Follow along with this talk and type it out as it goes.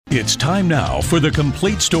It's time now for The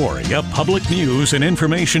Complete Story, a public news and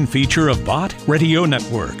information feature of Bott Radio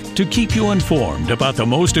Network to keep you informed about the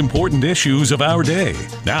most important issues of our day.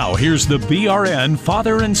 Now, here's the BRN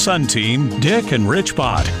father and son team, Dick and Rich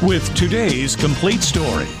Bott, with today's Complete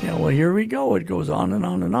Story. Yeah, well, here we go. It goes on and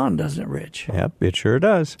on and on, doesn't it, Rich? Yep, it sure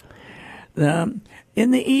does. In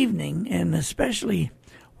the evening, and especially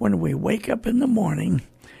when we wake up in the morning,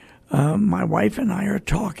 my wife and I are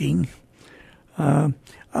talking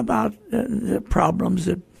about the problems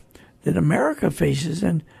that America faces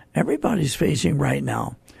and everybody's facing right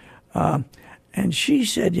now. And she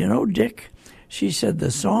said, you know, Dick, she said, the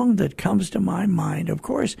song that comes to my mind, of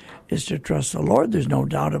course, is to trust the Lord. There's no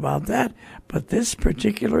doubt about that. But this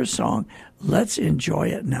particular song, let's enjoy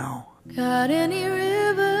it now. Got any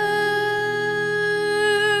rivers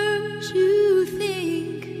you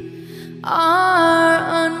think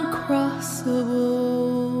are uncrossable?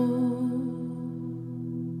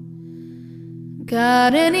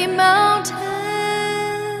 Got any mountains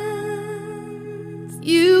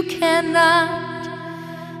you cannot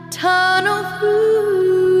tunnel through?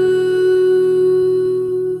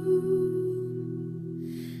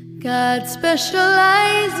 God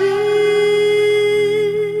specializes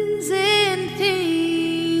in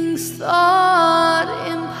things thought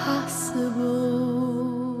impossible,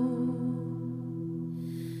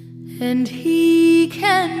 and He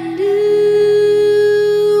can do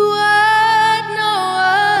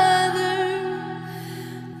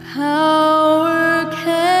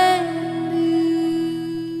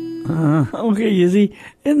okay, you see,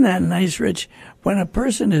 isn't that nice, Rich? When a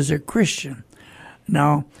person is a Christian.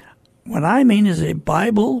 Now, what I mean is a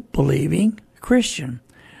Bible-believing Christian.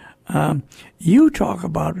 You talk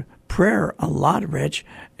about prayer a lot, Rich.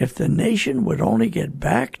 If the nation would only get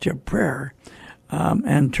back to prayer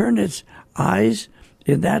and turn its eyes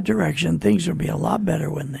in that direction, things would be a lot better,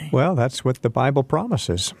 wouldn't they? Well, that's what the Bible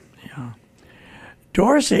promises. Yeah.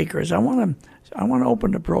 Doris Akers, I want to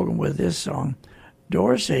open the program with this song.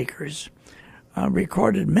 Doris Akers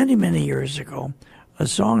recorded many, many years ago a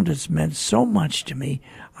song that's meant so much to me.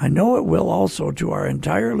 I know it will also to our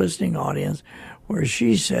entire listening audience, where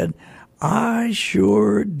she said, I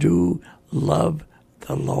sure do love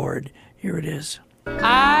the Lord. Here it is.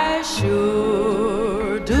 I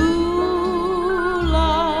sure do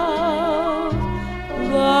love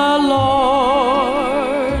the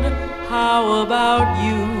Lord. How about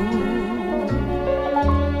you?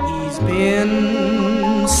 He's been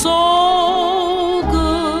so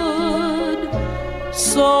good,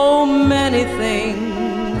 so many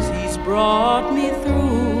things He's brought me through.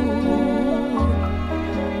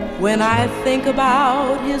 When I think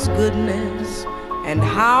about His goodness and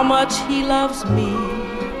how much He loves me,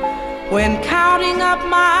 when counting up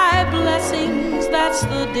my blessings, that's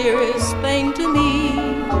the dearest thing to me.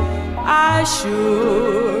 I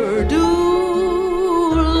sure do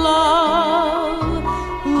love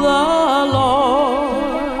the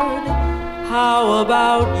Lord. How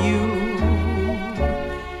about you?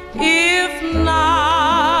 If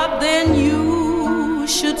not, then you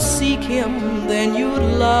should seek Him, then you'd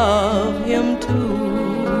love Him too.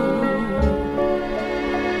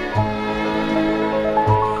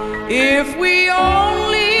 If we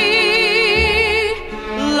only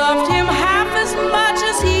loved Him half as much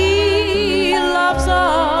as He loves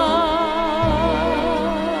us,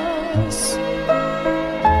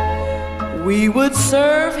 we would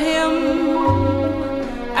serve Him,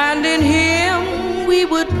 and in Him we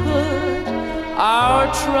would put our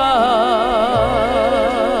trust.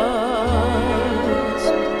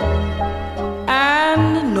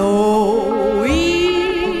 And knowing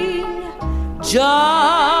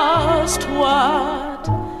just what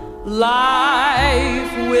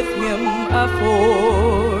life with Him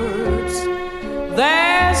affords,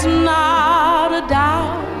 there's not a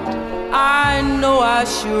doubt, I know I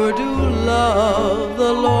sure do love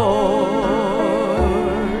the Lord.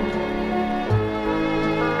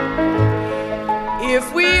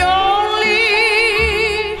 If we only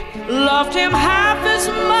loved Him half as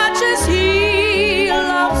much as He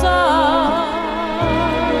loves us,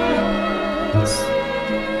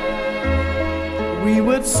 we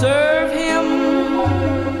would serve Him,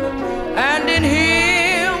 and in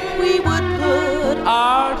Him we would put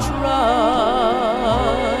our trust.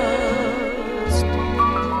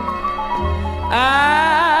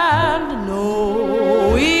 And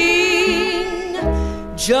knowing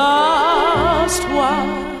just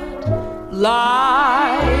what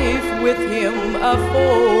life with Him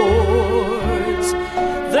affords,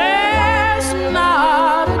 there's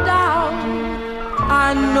not a doubt,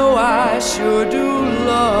 I know I sure do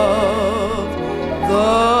love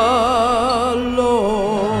the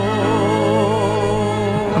Lord.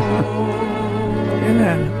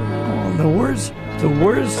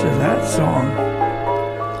 words to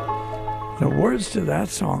that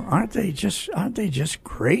song, aren't they just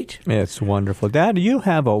great? It's wonderful. Dad, you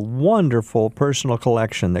have a wonderful personal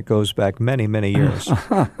collection that goes back many, many years.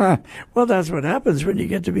 Well, that's what happens when you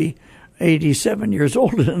get to be 87 years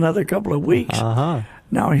old in another couple of weeks.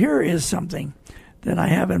 Now, here is something that I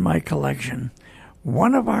have in my collection.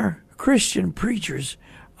 One of our Christian preachers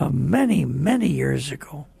of many, many years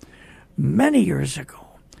ago,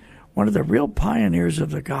 one of the real pioneers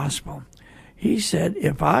of the gospel, he said,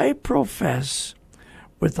 if I profess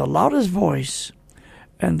with the loudest voice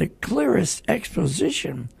and the clearest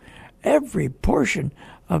exposition every portion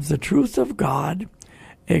of the truth of God,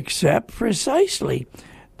 except precisely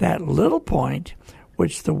that little point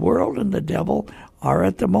which the world and the devil are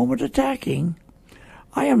at the moment attacking,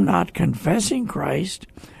 I am not confessing Christ,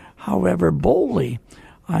 however boldly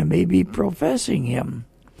I may be professing him.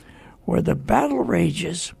 Where the battle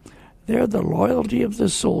rages, there the loyalty of the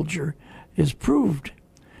soldier is proved,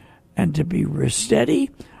 and to be steady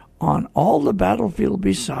on all the battlefield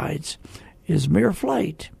besides is mere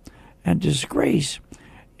flight and disgrace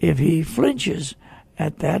if he flinches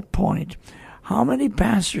at that point. How many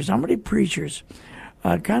pastors, how many preachers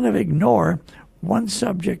kind of ignore one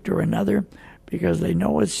subject or another because they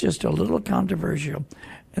know it's just a little controversial?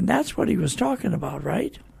 And that's what he was talking about,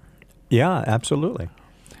 right? Yeah, absolutely.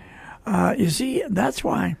 You see, that's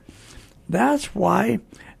why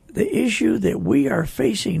the issue that we are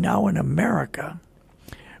facing now in America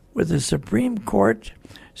with the Supreme Court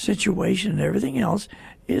situation and everything else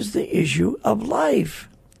is the issue of life.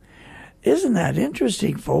 Isn't that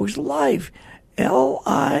interesting, folks? Life.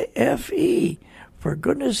 L-I-F-E. For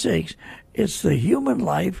goodness sakes, it's the human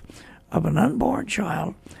life of an unborn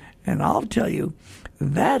child. And I'll tell you,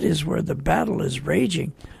 that is where the battle is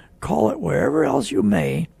raging. Call it wherever else you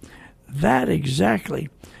may. That exactly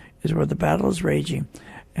is where the battle is raging.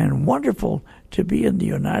 And wonderful to be in the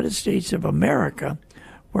United States of America,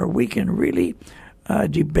 where we can really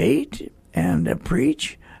debate and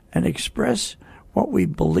preach and express what we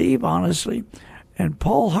believe honestly. And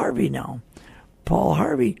Paul Harvey,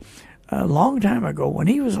 a long time ago when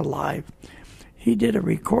he was alive, he did a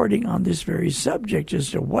recording on this very subject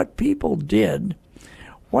as to what people did,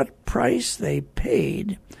 what price they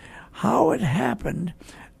paid, how it happened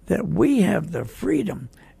that we have the freedom,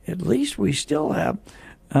 at least we still have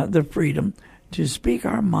the freedom to speak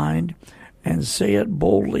our mind and say it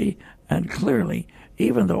boldly and clearly,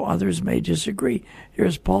 even though others may disagree.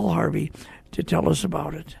 Here's Paul Harvey to tell us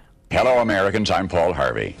about it. Hello, Americans. I'm Paul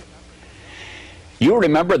Harvey. You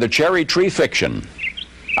remember the cherry tree fiction.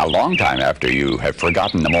 A long time after you have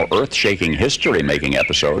forgotten the more earth-shaking history-making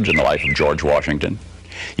episodes in the life of George Washington.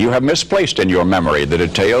 You have misplaced in your memory the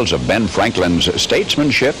details of Ben Franklin's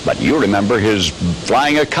statesmanship, but you remember his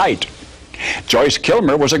flying a kite. Joyce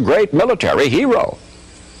Kilmer was a great military hero.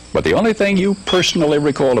 But the only thing you personally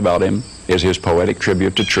recall about him is his poetic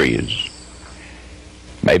tribute to trees.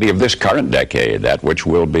 Maybe of this current decade, that which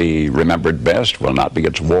will be remembered best will not be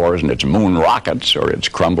its wars and its moon rockets or its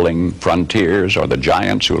crumbling frontiers or the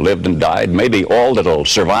giants who lived and died. Maybe all that'll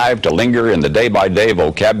survive to linger in the day-by-day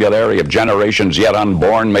vocabulary of generations yet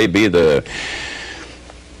unborn may be the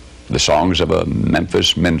songs of a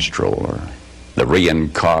Memphis minstrel or the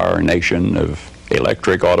reincarnation of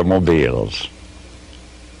electric automobiles.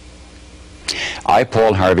 I,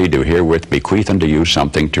 Paul Harvey, do herewith bequeath unto you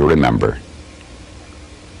something to remember.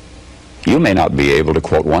 You may not be able to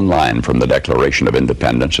quote one line from the Declaration of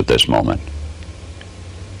Independence at this moment.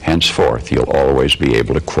 Henceforth, you'll always be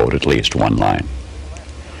able to quote at least one line.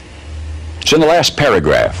 It's in the last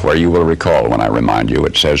paragraph where you will recall when I remind you.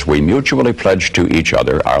 It says, "We mutually pledge to each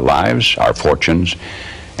other our lives, our fortunes,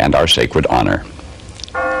 and our sacred honor."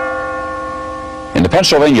 In the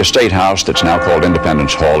Pennsylvania State House that's now called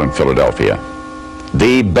Independence Hall in Philadelphia,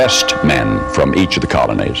 the best men from each of the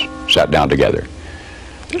colonies sat down together.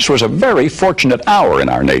 This was a very fortunate hour in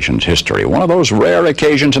our nation's history, one of those rare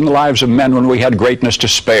occasions in the lives of men when we had greatness to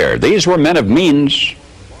spare. These were men of means,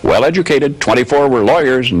 well-educated. 24 were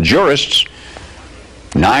lawyers and jurists.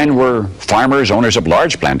 9 were farmers, owners of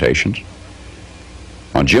large plantations.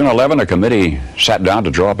 On June 11, a committee sat down to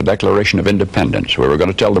draw up a Declaration of Independence. We were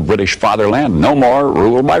going to tell the British fatherland no more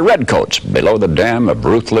rule by redcoats. Below the dam of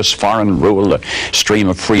ruthless foreign rule, the stream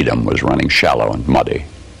of freedom was running shallow and muddy,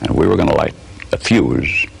 and we were going to light a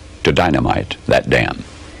fuse to dynamite that dam.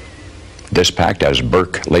 This pact, as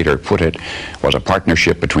Burke later put it, was a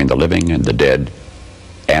partnership between the living and the dead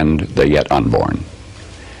and the yet unborn.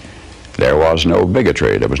 There was no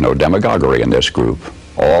bigotry, there was no demagoguery in this group.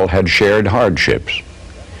 All had shared hardships.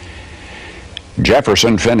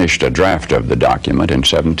 Jefferson finished a draft of the document in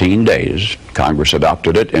 17 days. Congress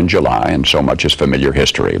adopted it in July, and so much is familiar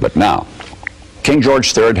history. But now, King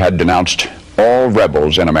George III had denounced all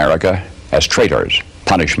rebels in America as traitors.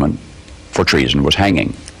 Punishment for treason was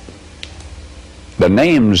hanging. The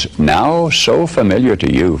names now so familiar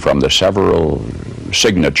to you from the several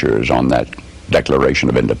signatures on that Declaration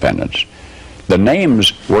of Independence, the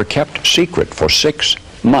names were kept secret for 6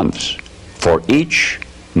 months, for each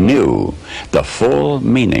knew the full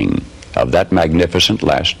meaning of that magnificent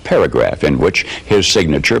last paragraph in which his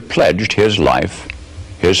signature pledged his life,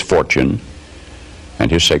 his fortune, and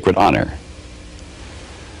his sacred honor.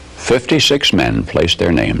 56 men placed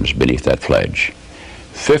their names beneath that pledge.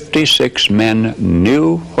 56 men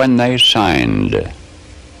knew when they signed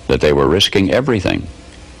that they were risking everything.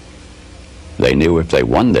 They knew if they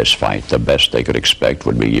won this fight, the best they could expect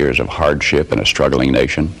would be years of hardship in a struggling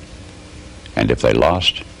nation. And if they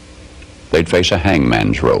lost, they'd face a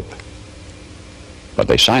hangman's rope. But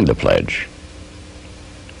they signed the pledge.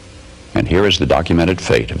 And here is the documented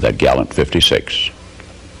fate of that gallant 56.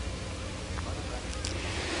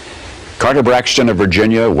 Carter Braxton of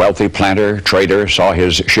Virginia, wealthy planter, trader, saw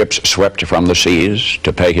his ships swept from the seas.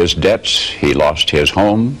 To pay his debts, he lost his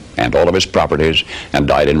home and all of his properties and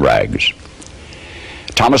died in rags.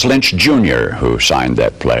 Thomas Lynch Jr., who signed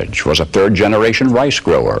that pledge, was a third-generation rice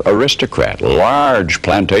grower, aristocrat, large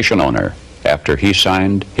plantation owner. After he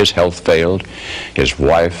signed, his health failed. His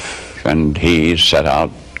wife and he set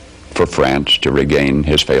out for France to regain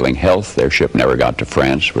his failing health. Their ship never got to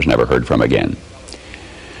France, was never heard from again.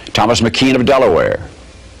 Thomas McKean of Delaware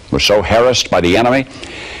was so harassed by the enemy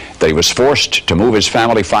that he was forced to move his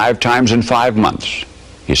family 5 times in 5 months.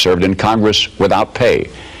 He served in Congress without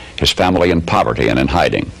pay, his family in poverty and in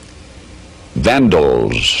hiding.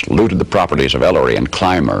 Vandals looted the properties of Ellery and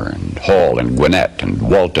Clymer and Hall and Gwinnett and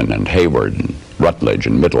Walton and Hayward and Rutledge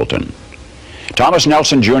and Middleton. Thomas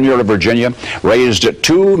Nelson Jr. of Virginia raised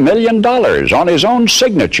 $2 million on his own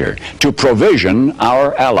signature to provision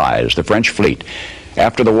our allies, the French fleet.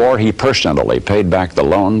 After the war, he personally paid back the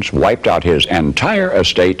loans, wiped out his entire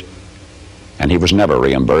estate, and he was never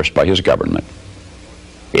reimbursed by his government.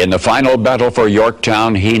 In the final battle for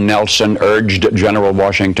Yorktown, he, Nelson, urged General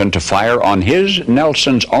Washington to fire on his,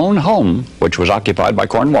 Nelson's, own home, which was occupied by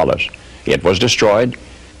Cornwallis. It was destroyed.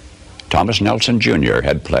 Thomas Nelson Jr.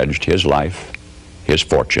 had pledged his life, his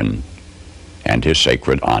fortune, and his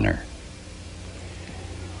sacred honor.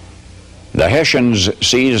 The Hessians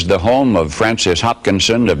seized the home of Frances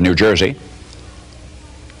Hopkinson of New Jersey.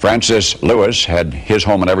 Francis Lewis had his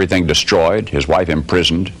home and everything destroyed, his wife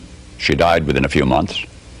imprisoned. She died within a few months.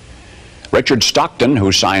 Richard Stockton,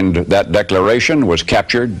 who signed that declaration, was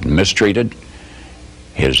captured, mistreated,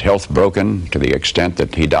 his health broken to the extent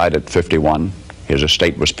that he died at 51. His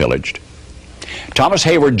estate was pillaged. Thomas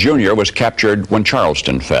Hayward Jr. was captured when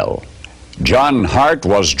Charleston fell. John Hart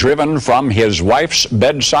was driven from his wife's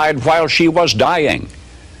bedside while she was dying.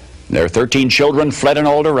 Their 13 children fled in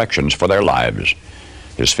all directions for their lives.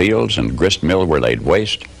 His fields and grist mill were laid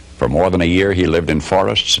waste. For more than a year he lived in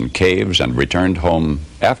forests and caves and returned home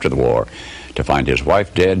after the war to find his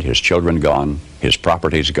wife dead, his children gone, his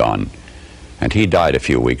properties gone, and he died a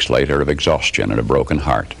few weeks later of exhaustion and a broken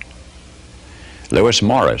heart. Lewis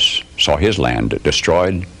Morris saw his land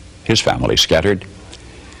destroyed, his family scattered.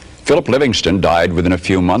 Philip Livingston died within a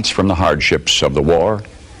few months from the hardships of the war.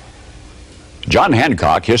 John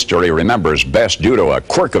Hancock, history remembers best due to a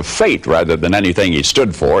quirk of fate rather than anything he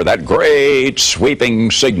stood for, that great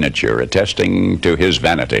sweeping signature attesting to his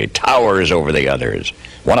vanity, towers over the others,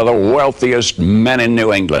 one of the wealthiest men in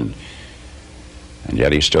New England. And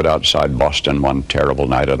yet he stood outside Boston one terrible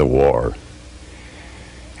night of the war,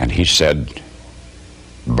 and he said,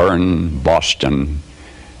 "Burn Boston,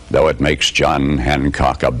 though it makes John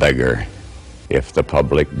Hancock a beggar, if the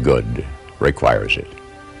public good requires it."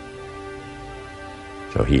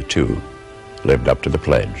 So he too lived up to the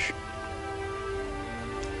pledge.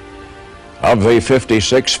 Of the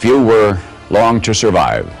 56, few were long to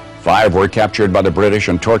survive. 5 were captured by the British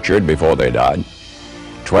and tortured before they died.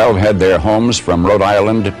 12 had their homes from Rhode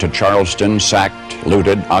Island to Charleston sacked,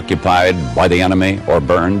 looted, occupied by the enemy, or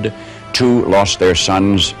burned. 2 lost their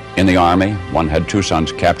sons in the army. 1 had 2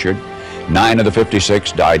 sons captured. 9 of the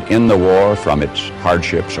 56 died in the war from its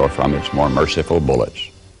hardships or from its more merciful bullets.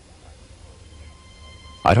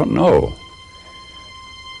 I don't know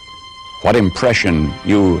what impression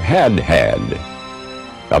you had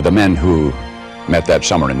of the men who met that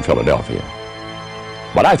summer in Philadelphia.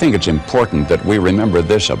 But I think it's important that we remember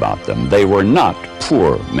this about them. They were not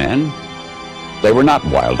poor men. They were not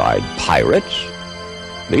wild-eyed pirates.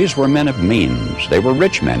 These were men of means. They were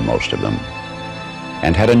rich men, most of them.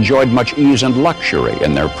 and had enjoyed much ease and luxury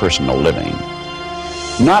in their personal living.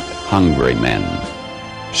 Not hungry men,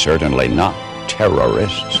 certainly not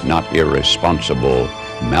terrorists, not irresponsible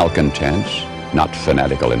malcontents, not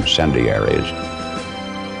fanatical incendiaries.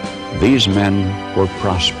 These men were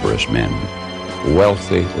prosperous men,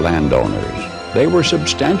 wealthy landowners. They were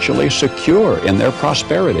substantially secure in their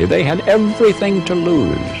prosperity. They had everything to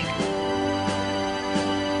lose.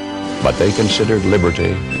 But they considered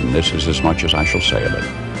liberty, and this is as much as I shall say of it.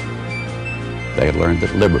 They had learned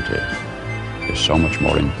that liberty is so much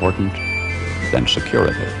more important than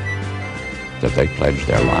security, that they pledged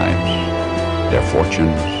their lives, their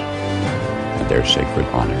fortunes, and their sacred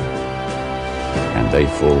honor. And they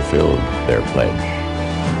fulfilled their pledge.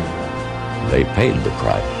 They paid the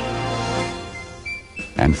price.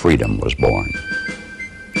 And freedom was born.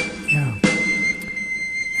 Yeah.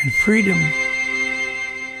 And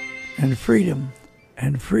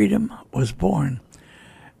freedom was born.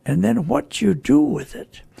 And then what you do with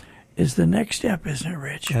it is the next step, isn't it,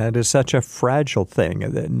 Rich? It is such a fragile thing.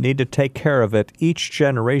 They need to take care of it each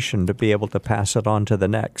generation to be able to pass it on to the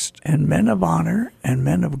next. And men of honor and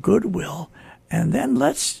men of goodwill. And then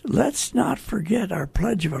let's not forget our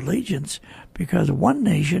Pledge of Allegiance, because one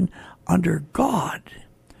nation under God,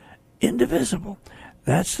 indivisible.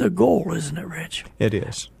 That's the goal, isn't it, Rich? It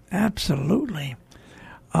is. Absolutely.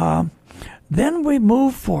 Then we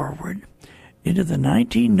move forward into the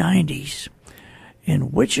 1990s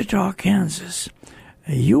in Wichita, Kansas.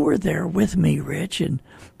 You were there with me, Rich, in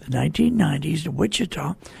the 1990s in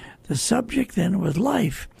Wichita. The subject then was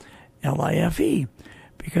life, L-I-F-E,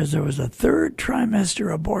 because there was a third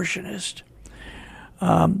trimester abortionist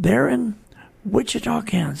there in Wichita,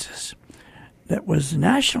 Kansas, that was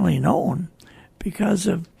nationally known because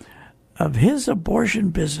of his abortion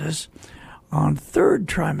business on third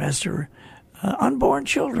trimester unborn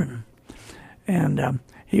children. And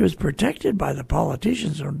he was protected by the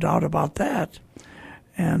politicians, no doubt about that.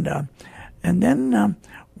 And then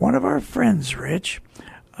one of our friends, Rich,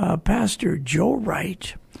 Pastor Joe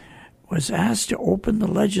Wright, was asked to open the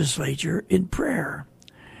legislature in prayer.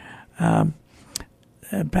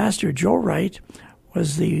 Pastor Joe Wright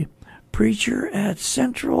was the preacher at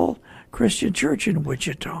Central Christian Church in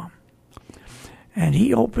Wichita. And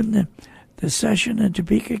he opened the session in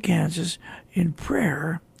Topeka, Kansas in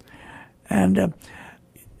prayer. And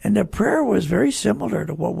the prayer was very similar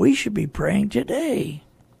to what we should be praying today.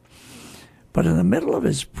 But in the middle of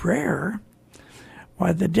his prayer,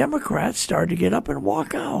 why, the Democrats started to get up and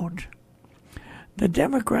walk out. The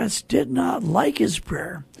Democrats did not like his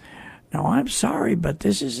prayer. Now, I'm sorry, but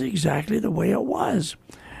this is exactly the way it was.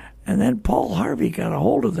 And then Paul Harvey got a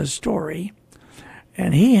hold of the story,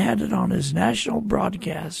 and he had it on his national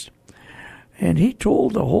broadcast. And he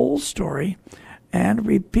told the whole story and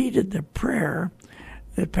repeated the prayer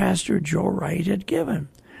that Pastor Joe Wright had given.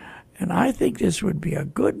 And I think this would be a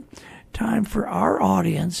good time for our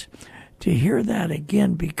audience to hear that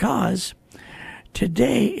again, because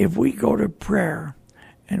today, if we go to prayer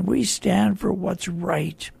and we stand for what's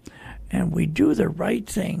right and we do the right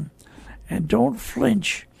thing and don't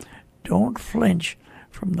flinch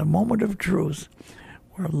from the moment of truth,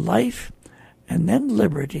 where life and then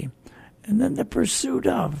liberty and then the pursuit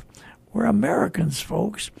of, we're Americans,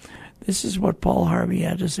 folks. This is what Paul Harvey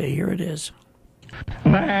had to say. Here it is.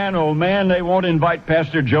 Man, oh man, they won't invite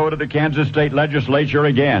Pastor Joe to the Kansas State Legislature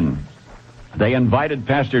again. They invited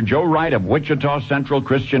Pastor Joe Wright of Wichita Central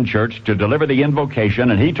Christian Church to deliver the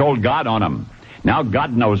invocation, and he told God on them. Now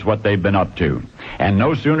God knows what they've been up to. And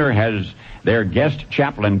no sooner has their guest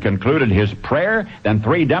chaplain concluded his prayer than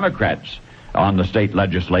 3 Democrats on the state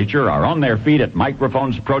legislature are on their feet at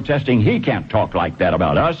microphones protesting. He can't talk like that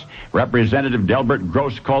about us. Representative Delbert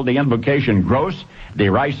Gross called the invocation gross,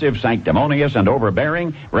 derisive, sanctimonious, and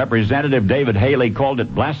overbearing. Representative David Haley called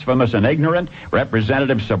it blasphemous and ignorant.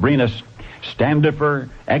 Representative Sabrina Standifer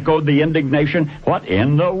echoed the indignation. What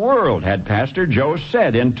in the world had Pastor Joe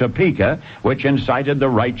said in Topeka which incited the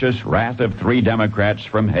righteous wrath of 3 Democrats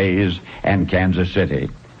from Hayes and Kansas City?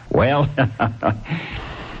 Well,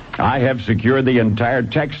 I have secured the entire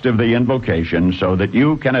text of the invocation so that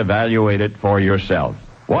you can evaluate it for yourself.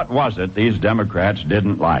 What was it these Democrats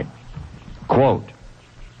didn't like? Quote,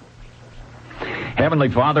 Heavenly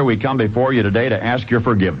Father, we come before you today to ask your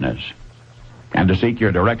forgiveness and to seek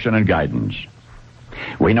your direction and guidance.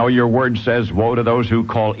 We know your word says, woe to those who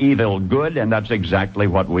call evil good, and that's exactly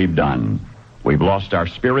what we've done. We've lost our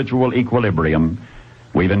spiritual equilibrium.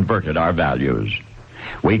 We've inverted our values.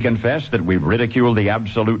 We confess that we've ridiculed the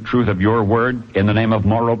absolute truth of your word in the name of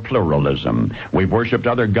moral pluralism. We've worshipped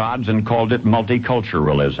other gods and called it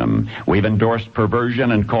multiculturalism. We've endorsed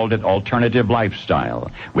perversion and called it alternative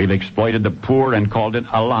lifestyle. We've exploited the poor and called it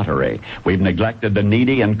a lottery. We've neglected the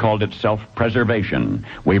needy and called it self-preservation.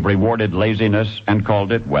 We've rewarded laziness and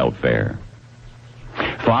called it welfare.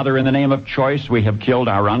 Father, in the name of choice, we have killed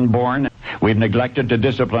our unborn. We've neglected to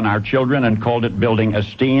discipline our children and called it building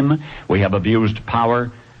esteem. We have abused power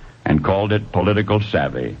and called it political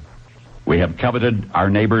savvy. We have coveted our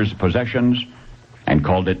neighbor's possessions and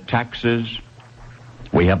called it taxes.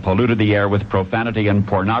 We have polluted the air with profanity and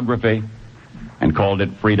pornography and called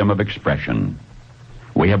it freedom of expression.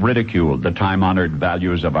 We have ridiculed the time-honored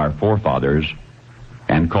values of our forefathers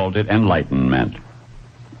and called it enlightenment.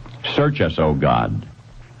 Search us, O God.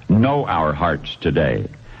 Know our hearts today.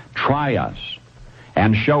 Try us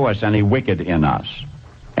and show us any wicked in us,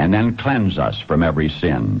 and then cleanse us from every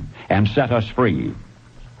sin and set us free.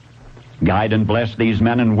 Guide and bless these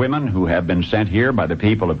men and women who have been sent here by the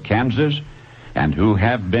people of Kansas and who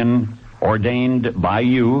have been ordained by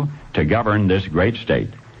you to govern this great state.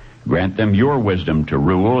 Grant them your wisdom to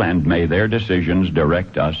rule, and may their decisions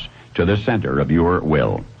direct us to the center of your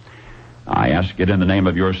will. I ask it in the name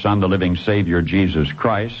of your Son, the living Savior, Jesus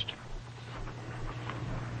Christ.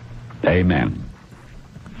 Amen.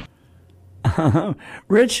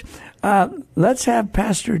 Rich, let's have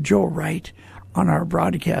Pastor Joe Wright on our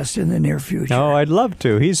broadcast in the near future. Oh, I'd love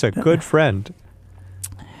to. He's a good friend.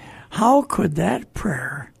 How could that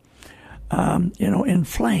prayer,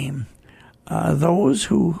 inflame those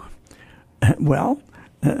who,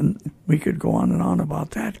 we could go on and on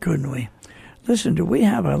about that, couldn't we? Listen, do we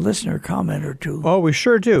have a listener comment or two? Oh, we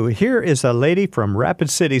sure do. Here is a lady from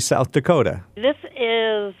Rapid City, South Dakota. This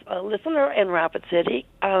is a listener in Rapid City,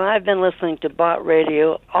 and I've been listening to Bot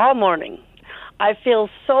Radio all morning. I feel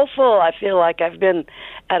so full. I feel like I've been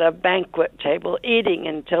at a banquet table eating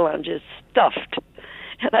until I'm just stuffed.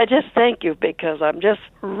 And I just thank you, because I'm just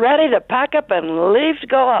ready to pack up and leave to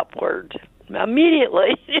go upward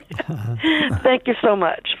immediately. Thank you so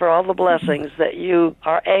much for all the blessings that you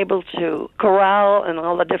are able to corral, and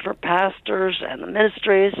all the different pastors and the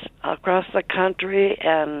ministries across the country,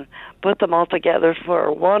 and put them all together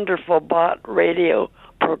for wonderful Bot Radio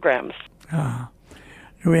programs.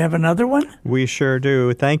 Do we have another one? We sure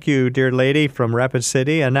do. Thank you, dear lady from Rapid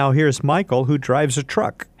City. And now here's Michael, who drives a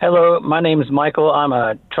truck. Hello, my name is Michael. I'm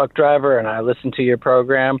a truck driver, and I listen to your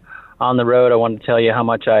program on the road. I want to tell you how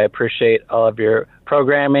much I appreciate all of your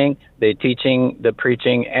programming, the teaching, the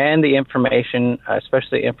preaching, and the information,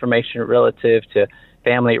 especially information relative to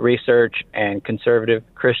family research and conservative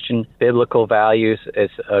Christian biblical values. Is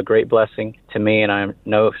a great blessing to me, and I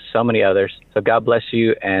know so many others. So God bless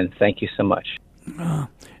you, and thank you so much.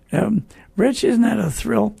 Rich, isn't that a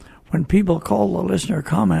thrill when people call the listener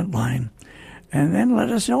comment line and then let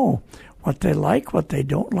us know what they like, what they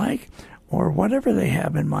don't like, or whatever they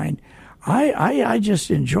have in mind? I just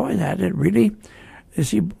enjoy that. It really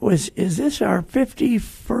is. Is this our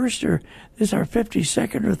 51st or this our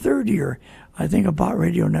 52nd or 3rd year? I think about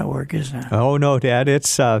Radio Network, isn't it? Oh, no, Dad,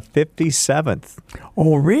 it's 57th.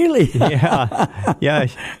 Oh, really? Yeah,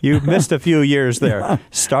 you missed a few years there.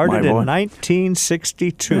 Started in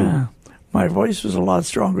 1962. Yeah. My voice was a lot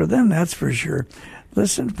stronger then, that's for sure.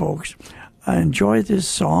 Listen, folks, enjoy this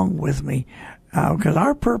song with me, because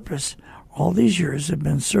our purpose all these years have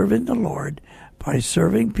been serving the Lord by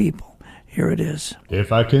serving people. Here it is.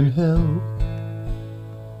 If I can help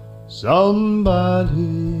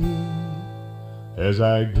somebody as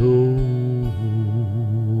I go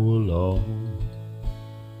along,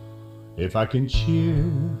 if I can cheer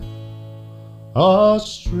a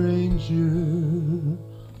stranger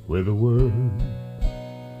with a word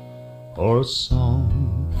or a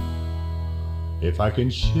song, if I can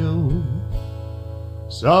show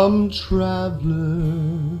some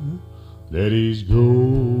traveler that he's going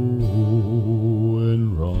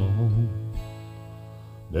wrong,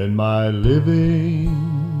 then my living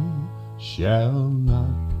shall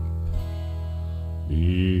not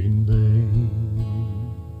be in vain.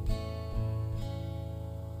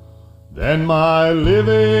 Then my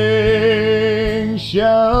living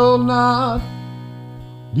shall not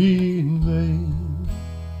be in vain.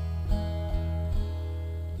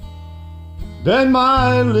 Then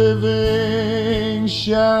my living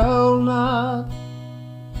shall not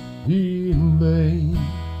be in vain.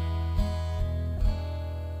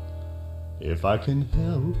 If I can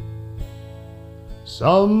help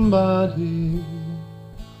somebody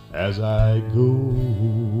as I go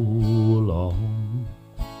along,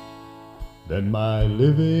 then my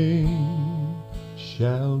living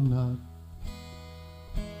shall not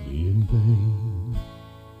be in vain.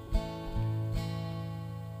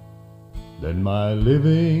 Then my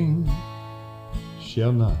living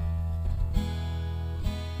shall not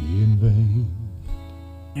be in vain.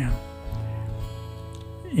 Yeah.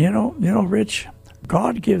 You know, Rich,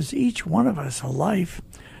 God gives each one of us a life.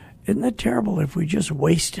 Isn't it terrible if we just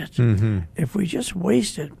waste it? Mm-hmm. If we just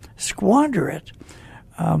waste it, squander it.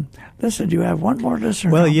 Listen, do you have one more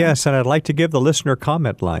listener Well, comment? yes, and I'd like to give the listener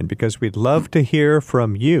comment line because we'd love to hear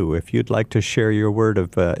from you. If you'd like to share your word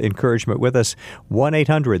of encouragement with us,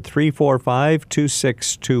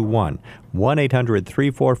 1-800-345-2621.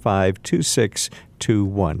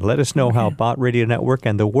 1-800-345-2621. Let us know how Bott Radio Network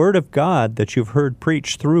and the Word of God that you've heard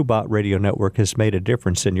preached through Bott Radio Network has made a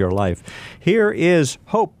difference in your life. Here is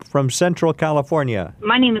Hope from Central California.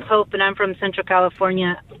 My name is Hope, and I'm from Central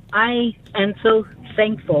California. I am so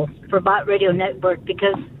thankful for Bott Radio Network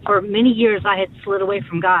because for many years I had slid away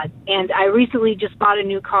from God. And I recently just bought a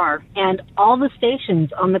new car, and all the stations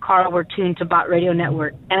on the car were tuned to Bott Radio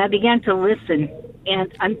Network. And I began to listen,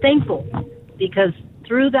 and I'm thankful because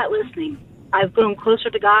through that listening, I've grown closer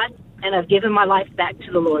to God, and I've given my life back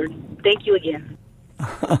to the Lord. Thank you again.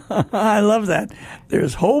 I love that.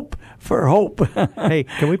 There's hope for hope. Hey,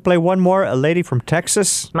 can we play one more? A lady from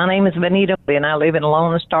Texas? My name is Benita, and I live in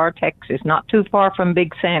Lone Star, Texas, not too far from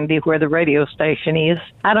Big Sandy, where the radio station is.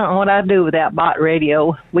 I don't know what I'd do without Bott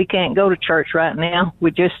Radio. We can't go to church right now. We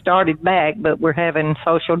just started back, but we're having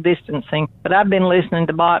social distancing. But I've been listening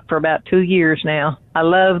to Bott for about 2 years now. I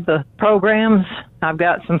love the programs. I've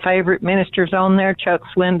got some favorite ministers on there, Chuck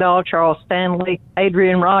Swindoll, Charles Stanley,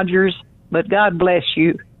 Adrian Rogers. But God bless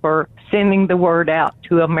you for sending the word out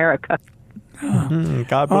to America.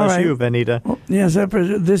 God bless you, Benita. Well, yes,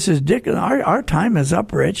 this is Dick. Our time is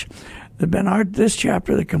up, Rich. This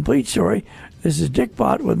chapter, The Complete Story. This is Dick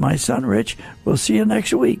Bott with my son, Rich. We'll see you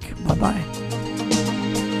next week. Bye-bye.